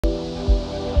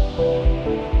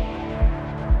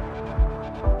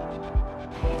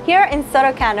Here in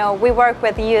Soto Cano, we work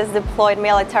with U.S. deployed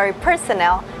military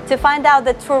personnel to find out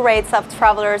the true rates of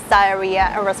travelers' diarrhea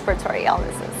and respiratory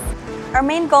illnesses. Our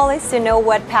main goal is to know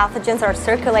what pathogens are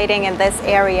circulating in this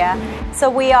area. So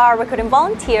we are recruiting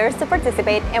volunteers to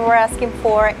participate, and we're asking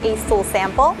for a stool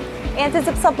sample and 2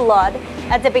 sips of blood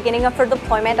at the beginning of your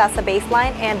deployment as a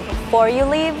baseline and before you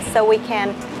leave, so we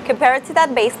can compare it to that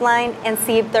baseline and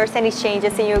see if there's any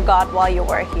changes in your gut while you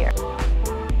were here.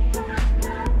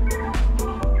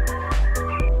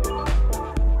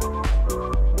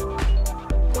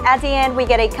 At the end, we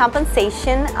get a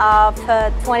compensation of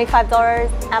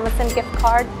 $25 Amazon gift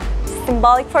card,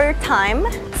 symbolic for your time.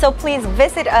 So please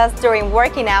visit us during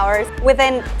working hours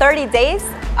within 30 days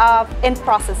of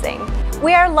in-processing.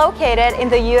 We are located in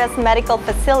the U.S. medical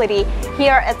facility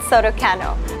here at Soto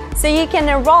Cano, so you can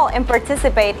enroll and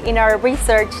participate in our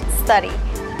research study.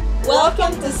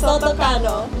 Welcome to Soto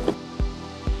Cano.